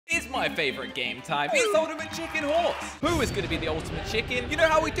my favorite game type. It's Ultimate Chicken Horse. Who is going to be the ultimate chicken? You know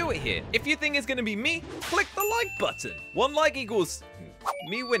how we do it here. If you think it's going to be me, click the like button. 1 like equals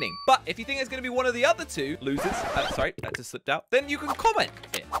me winning. But if you think it's going to be one of the other two losers, sorry, that just slipped out, then you can comment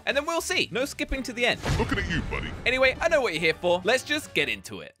it. And then we'll see. No skipping to the end. Looking at you, buddy. Anyway, I know what you're here for. Let's just get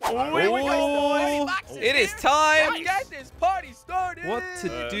into it. Oh, here we go. It is time. Let's get this party started. What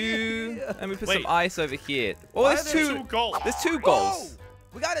to do? Let me put some ice over here. Oh, Why there's are there two. two goals? There's 2 goals.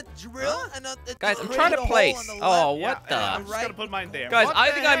 We got a drill and a Guys, I'm trying to place. Oh, what the? I'm just gonna put mine there. Guys, What I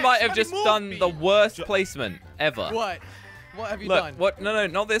the think I heck? might have Somebody just move done me. the worst placement ever. What? What have you Look, done? what? No,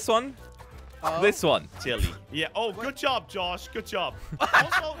 not this one. Oh. This one. Jelly. Yeah. Oh, good job, Josh. Good job.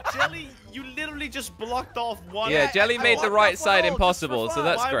 Also, Jelly, you literally just blocked off one. Yeah, Jelly made the blocked right off side one just for impossible, so fun.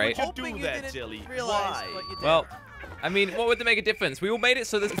 that's Why great. would you Hoping do you that, didn't Jelly? realize Why? what you did. Well, I mean, what would make a difference? We all made it,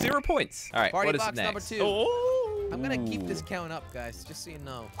 so there's 0 points. All right, Party what is box number next? 2. Oh. I'm gonna keep this count up, guys, just so you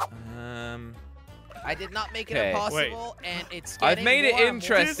know. Um, I did not make it Okay. impossible, and it's I've getting made it more and more-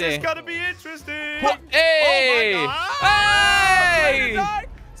 interesting. This is gonna be interesting. Hey! Oh my Hey! God.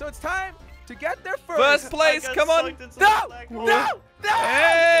 So it's time to get there first. First place, I got come on! sucked into No! the black hole. No! No!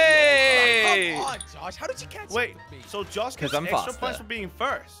 Hey! Come on, Josh. How did you catch Wait, me? so Josh 'Cause gets I'm extra faster. points for being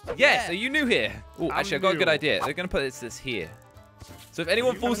first. Yes, Yeah. are you new here? Oh, I'm actually, I've got a good new. idea. They're gonna put this here. So if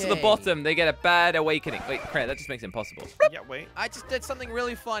anyone you falls to the Okay. bottom, they get a bad awakening. Wait, crap, that just makes it impossible. Yeah, wait. I just did something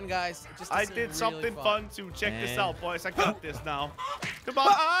really fun, guys. Just I did something fun too. Check this out, boys. I got this now. Come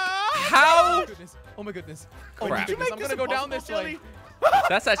on. How? Oh my goodness. Oh my goodness. Oh Crap. my Did you goodness. make I'm this gonna go down this impossible, way. Jelly?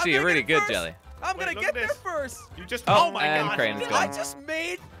 That's actually I'm gonna really get good, first. Jelly. I'm Wait, gonna look get at there this. first. You just. Oh, Oh, my and God. Crane's I gone. just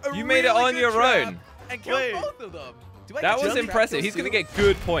made a You made it really on good your trap own. and killed Wait. both of them. Do I That get was to impressive. trap He's those gonna two? get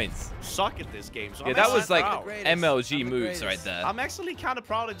good points. Suck at this game. So Yeah, I'm that actually was like proud. greatest. MLG I'm the moves right greatest. there. I'm actually kind of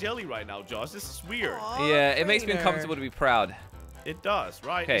proud of Jelly right now, Josh. This is weird. Aw, Yeah, it makes me Crainer. uncomfortable to be proud. It does,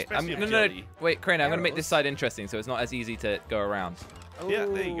 right? Okay, Especially no, if no, Jelly. wait, Crane, I'm gonna make Arrows. this side interesting so it's not as easy to go around. Yeah,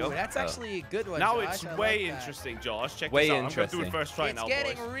 there you Ooh, go. That's actually a good one. Now Josh. it's I way like that. interesting, Josh. Check Way this out. I'm interesting. gonna do it first try It's now,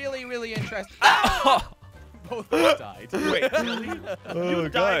 getting boys. really, really interesting. Oh, Both of us died. Wait, Jelly? You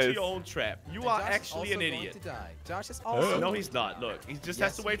died guys. to your own trap. You And are Josh is actually also an going idiot. to die. Josh is also. No, he's not. Look, he just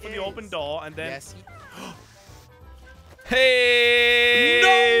has Yes, to wait he for the open is. door and then. Yes. hey!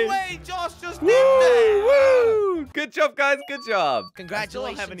 No way, Josh just did Woo, that. woo! Good job, guys. Good job.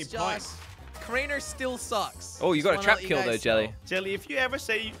 Congratulations, have any Josh. points. Crainer still sucks. Oh, you Just got a wanna trap let you kill guys though, Jelly. know. Jelly, if you ever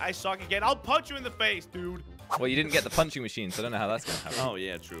say I suck again, I'll punch you in the face, dude. Well, you didn't get the punching machine, so I don't know how that's gonna happen. Oh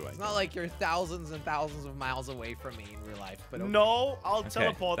yeah, true. It's not like you're thousands and thousands of miles away from me in real life, but okay. No, I'll Okay,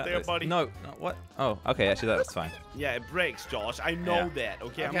 teleport that there, was- buddy. No, what? Oh, okay. Actually, that was fine. Yeah, it breaks, Josh. I know Yeah. that.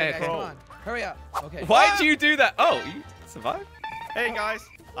 Okay, I'm Okay, a guys, pro. come on. Hurry up. Okay. Why'd you do that? Oh, you survived? Hey guys.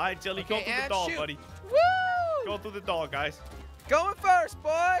 All right, Jelly, go Okay, through the and door, shoot. buddy. Woo! Go through the door, guys. Going first,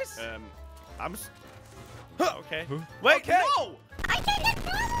 boys. I'm. Okay. Wait, Okay. no!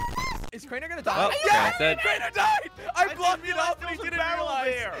 Is Crainer gonna die? Oh, Yes! Crainer dead. Crainer died! I blocked it up, there and he was a didn't barrel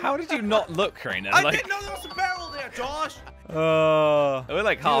realize. there. How did you not look, Crainer? I Like, didn't know there was a barrel there, Josh. we're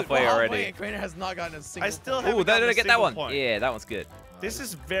like Dude, halfway we're already. and Crainer has not gotten a single. I still point. haven't Oh, gotten a get that single one. point. Yeah, that one's good. This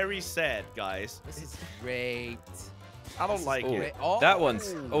is very sad, guys. This is great. I don't like Oh, it. Oh. that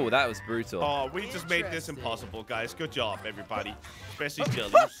one's. Oh, that was brutal. Oh, we just made this Interesting. impossible, guys. Good job, everybody. Especially Jelly.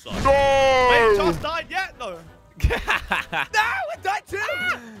 You suck. Wait, Josh died yet? No. No, it died too.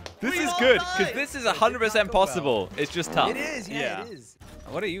 This We is all good died. because this is It did not 100% go well. possible. It's just tough. It is, yeah, Yeah. it is.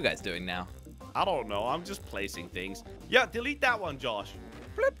 What are you guys doing now? I don't know. I'm just placing things. Yeah, delete that one, Josh.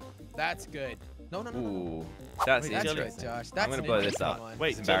 That's good. No. Ooh, that's Wait, that's interesting. good, Josh. I'm That's gonna an blow this interesting up. one.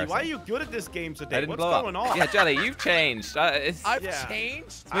 Wait, It's Jelly, why are embarrassing. you good at this game I today? didn't What's blow going up. on? Yeah, Jelly, you've changed. I've Yeah.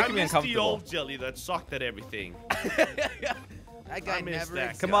 changed. I making me miss the uncomfortable. old Jelly that sucked at everything. That guy I missed never that.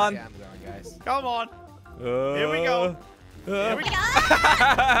 existed. Come on. Yeah, I'm going, guys. Come on. Here we go. Here we go.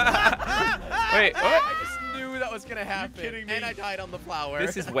 Wait, what? I just knew that was gonna happen. kidding me? And I died on the flower.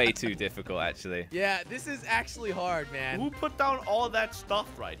 This is way too difficult, actually. Yeah, this is actually hard, man. Who put down all that stuff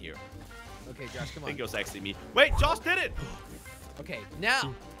right here? Okay, Josh, come I think it on. was actually me. Wait, Josh did it. Okay,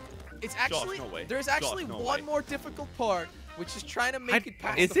 now it's actually no way. there's Josh, actually no one way. more difficult part, which is trying to make it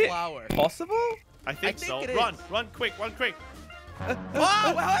past Is the it flower. possible? I think think so. it Run, is. run quick, run quick. Oh,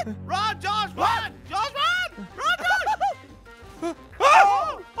 what? Run, Josh, run! Josh, run! Run, Josh!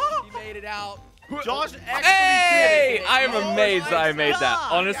 He made it out. Josh actually Hey! did it. I am Oh amazed my that I made that.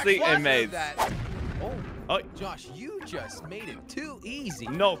 God. Honestly, Josh did amazed. that. Oh, Oh, Josh, you just made it too easy.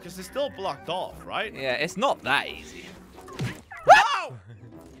 no, because it's still blocked off, right? Yeah, it's not that easy. No!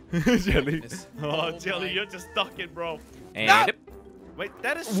 Jelly. Oh, Oh Jelly, my- you're just stuck in, bro. And Wait,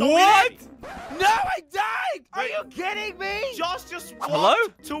 that is so What? easy. No, I died! Are Wait. you kidding me? Josh just Hello?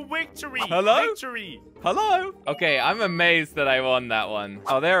 walked to victory. Hello? Victory. Hello? Okay, I'm amazed that I won that one.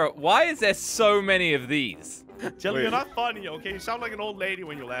 Oh, why is there so many of these? Jelly, Wait. you're not funny, okay? You sound like an old lady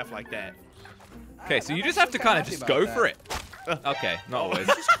when you laugh like that. Okay, so you I'm just have to actually kind of happy just about go that. for it. Okay, not always.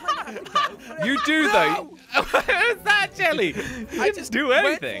 Just kinda have to go for it. You do, though. Who's that, Jelly? You I didn't just do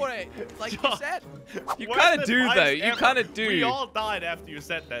anything. went for it, like you Josh. said. You Worse kind of than do, lies though. You ever. kind of do. We all died after you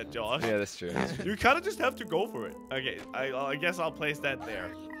said that, Josh. Yeah, that's true. You kind of just have to go for it. Okay, I guess I'll place that there.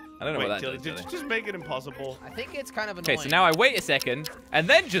 I don't know Wait, what that Jelly, does, did Jelly. you just make it impossible? I think it's kind of annoying. Okay, so now I wait a second, and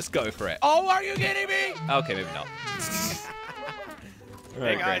then just go for it. Oh, are you kidding me? Okay, maybe not. Hey,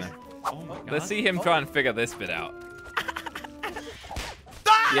 Alright, guys. Grana. Oh, my God. Let's see him try and figure this bit out.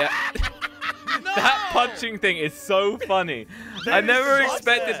 Yeah. That punching thing is so funny. That I is never so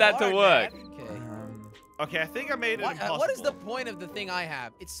expected that to hard, work. man. Okay. Okay, I think I made it impossible. What is the point of the thing I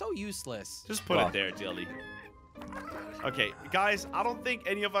have? It's so useless. Just put Well. it there, Jelly. Okay, guys, I don't think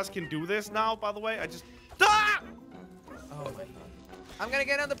any of us can do this now, by the way. I just... Ah! Oh my. I'm gonna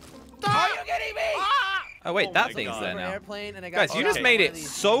get on the. Are you kidding me? Ah! Oh, wait, Oh that my thing's God. there Over now. airplane and I got Guys, you Okay. just made one it of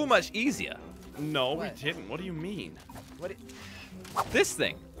these so things. much easier. No, What? we didn't. What do you mean? What? This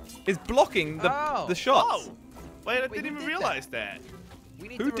thing is blocking the Oh. shots. Oh! Wait, I Wait, didn't who even did realize that. We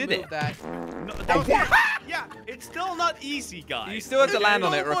need Who to did remove it? that. No, that was yeah, it's still not easy, guys. You still have to land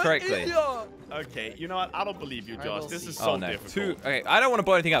on it Oh, correctly. idiot. Okay, you know what? I don't believe you, I Josh. will This see. is so Oh no. difficult. Okay, I don't want to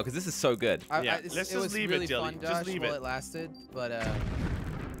blow anything out because this is so good. Yeah, It let's just was leave it, really Jelly. fun, Just Josh, leave while it. it lasted, but Oh.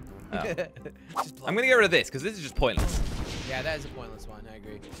 just blow I'm gonna it. get rid of this because this is just pointless. Yeah, that is a pointless one. I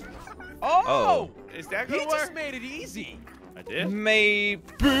agree. Oh. Is that He gonna just work? made it easy. I did. Maybe.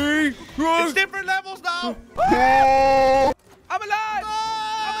 It's different levels now. I'm alive! I'm alive!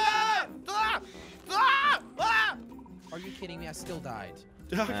 Ah! Ah! Ah! Are you kidding me? I still died.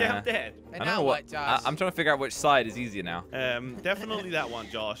 Okay, I'm dead. And I don't now know what, Josh? I'm trying to figure out which side is easier now. Definitely that one,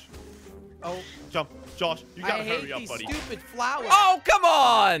 Josh. Oh, Jump, Josh. You gotta I hate hurry up, these buddy. stupid flowers. Oh, come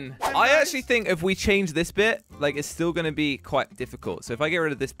on! I guys. actually think if we change this bit, like, it's still going to be quite difficult. So if I get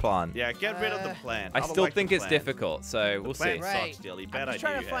rid of this plant, Yeah, get rid of the plan. I don't still like the think it's plan. difficult. So we'll plan see. sucks, Right. Jelly. I'm Bad just idea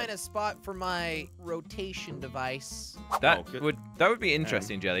trying to you find had. a spot for my rotation device. That Oh, good. would be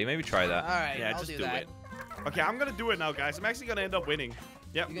interesting, Jelly. Maybe try All that. right, Yeah, I'll just do do that. it. Okay, I'm gonna do it now, guys. I'm actually gonna end up winning.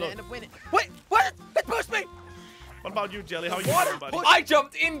 Yep, You're gonna look. end up winning. Wait, what? It pushed me. What about you, Jelly? How are you Water doing, buddy? push- I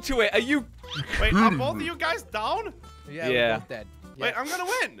jumped into it. Are you? Wait, are both of you guys down? Yeah, Yeah. we're both dead. Yeah. Wait, I'm gonna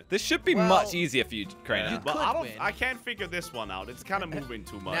win. This should be Well, much easier for you, Crane. You But could I don't. win. I can't figure this one out. It's kind of moving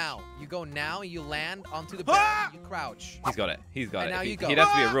too much. Now, you go now, you land onto the Ah! barrel, you crouch. He's got it. He's got And it. now you go. He'd have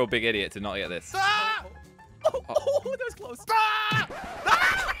to be a Ah! real big idiot to not get this. Ah! Oh, that was close. Ah!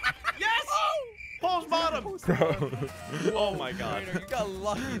 Ah! Yes! Pulse bottom. Oh my God. Rainer, you got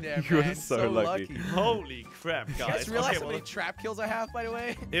lucky there, You were man. so lucky. Holy crap, You guys. guys realize Okay, how well, many trap kills I have, by the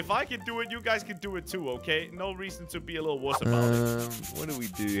way? if I can do it, you guys can do it too, okay? No reason to be a little wuss about it. What do we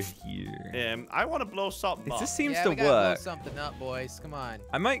do here? I want to blow something It up. just seems yeah, to we gotta blow work. something up, boys. Come on.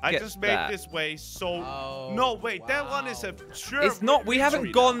 I might I get just made that. this way so... Oh, no, wait, that one is wow. a sure It's not. We haven't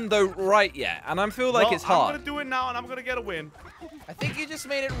victory now. gone the right yet, and I feel like Well, it's I'm hard. gonna do it now, and I'm gonna get a win. I think you just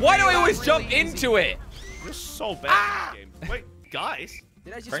made it. Why do I really, always really jump easy. into it? You're so bad at this game. Wait, guys.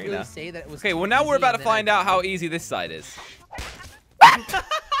 Did I just Right really now. say that it was? Okay, too well now we're easy about to and then I find out did how it? easy this side is.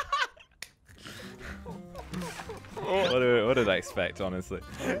 What did I expect, honestly?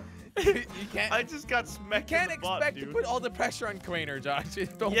 you can't. I just got smacked can't in the butt, expect to dude. put all the pressure on Quainer, Josh.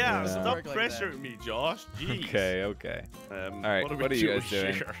 It don't Yeah, Yeah. stop work like that. pressuring me, Josh. Jeez. Okay. All right, we what are you guys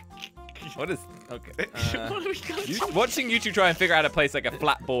doing? here? What is? Okay. What are we gonna do? Watching YouTube try and figure out how to place like a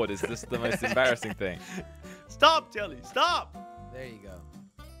flat board is just the most embarrassing thing. Stop, Jelly. Stop. There you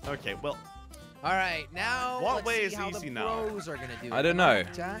go. Okay, well, All right, now What let's way see is how easy the now? pros are gonna do. I don't know.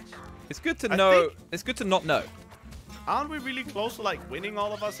 Josh. It's good to I know. think- It's good to not know. aren't we really close to like winning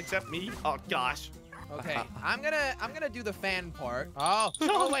all of us except me? Oh gosh. Okay, I'm gonna do the fan part. Oh,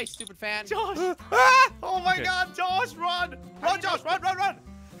 oh wait, stupid fan. Josh. Oh my Okay. God, Josh, run! Run, Josh, run, run, run!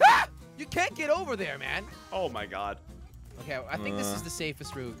 Ah! You can't get over there, man. Oh my God. Okay, I think this is the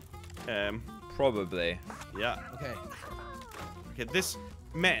safest route. Probably. Yeah. Okay, Okay, this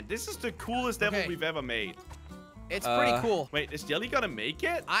is the coolest level Okay. we've ever made. it's pretty cool. Wait, is Jelly gonna make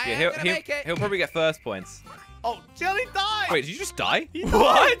it? I Yeah, am gonna make it. he'll probably get first points. Oh, Jelly died! Wait, did you just die? He died.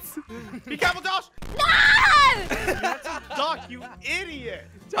 What? Be careful, Josh! Doc, you idiot!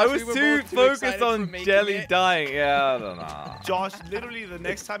 I Josh, was we were too both too focused excited for on making Jelly it. dying. Yeah, I don't know. Josh, literally the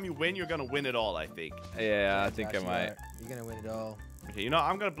next time you win, you're gonna win it all, I think. Yeah, I think I Josh, might. You're gonna win it all. Okay, you know,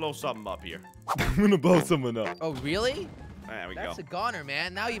 I'm gonna blow something up here. I'm gonna blow someone up. Oh, really? There we That's go. a goner,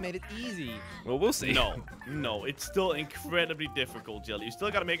 man. Now you made it easy. Well, we'll see. No, it's still incredibly difficult, Jelly. You still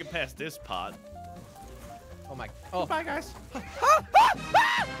gotta make it past this part. Oh my. Oh. Bye, guys.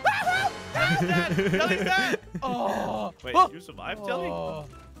 Jelly's dead. Oh. Wait, you survived, Jelly? Oh.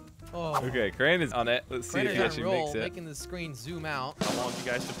 Okay, Crane is on it. Let's see if he actually makes it. Making the screen zoom out. I want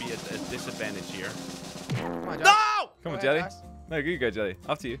you guys to be at a disadvantage here. Come on, Josh. No! Come on, Go Jelly. ahead, Josh. No, you go, Jelly.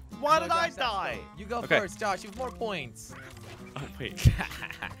 After you. Why No, did I Josh, die? You go Okay. first, Josh. You have more points. Oh, wait.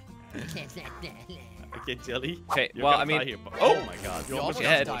 Okay, Jelly. Okay, You're well, gonna I mean- die here. Oh! Oh my God. You You almost almost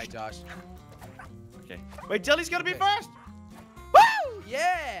ahead. died, Josh. Okay. Wait, Jelly's gonna be Okay. first. Woo!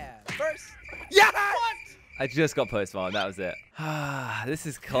 Yeah! First. Yeah! What? I just got postmarked. That was it. This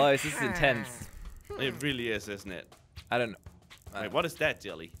is close. This is intense. It really is, isn't it? I don't know. Wait, what is that,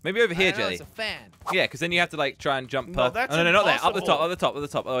 Jelly? Maybe over here, I don't know, Jelly. It's a fan. Yeah, because then you have to like try and jump. No, that's oh, no, not there. Up the impossible. top. Up the top. Up the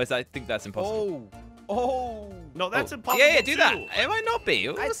top. Otherwise, I think that's impossible. Oh. No, that's Oh. impossible. Yeah, do that. too. It might not be.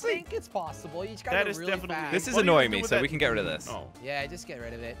 I We'll see. think it's possible. You just gotta That go is really definitely- fast. This is What are you annoying gonna me, do so with we that? can get rid of this. Oh. Yeah, just get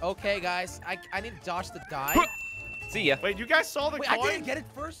rid of it. Okay, guys. I need Josh to die. See ya. Wait, you guys saw the Wait, I coin? didn't get it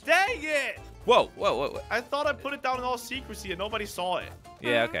first? Dang it! Whoa, whoa, whoa, whoa. I thought I put it down in all secrecy and nobody saw it.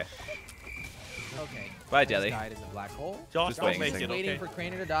 Yeah, okay. Okay. Bye, I just Jelly. died in the black hole. Josh, Just don't waiting a make second. it, Waiting okay? for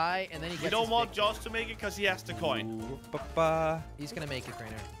Craner to die, and then he gets We don't his want victory. Josh to make it because he has the coin. Ooh, ba-ba. He's gonna make it,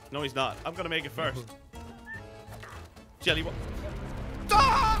 Craner. No, he's not. I'm gonna make it first. Jelly, what?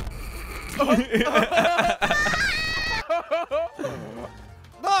 Ah!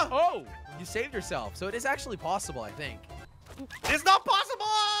 Ah! Oh! You saved yourself, so it is actually possible, I think. It's not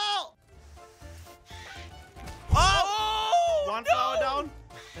possible! Oh! One flower down.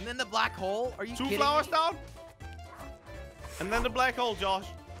 And then the black hole? Are you Two kidding flowers me? down. And then the black hole, Josh.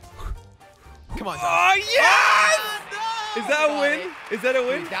 Come on, Josh. Oh, yes! No! Is that a got win? it. Is that a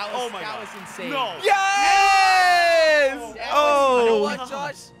win? Dude, that Oh was, my that God. was insane. No. Yes! That Oh! was, you know what,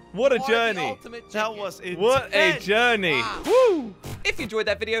 Josh? What a You are the journey. ultimate That chicken. was intense. What a journey. Wow. Woo! If you enjoyed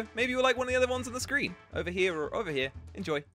that video, maybe you'll like one of the other ones on the screen. Over here or over here. Enjoy.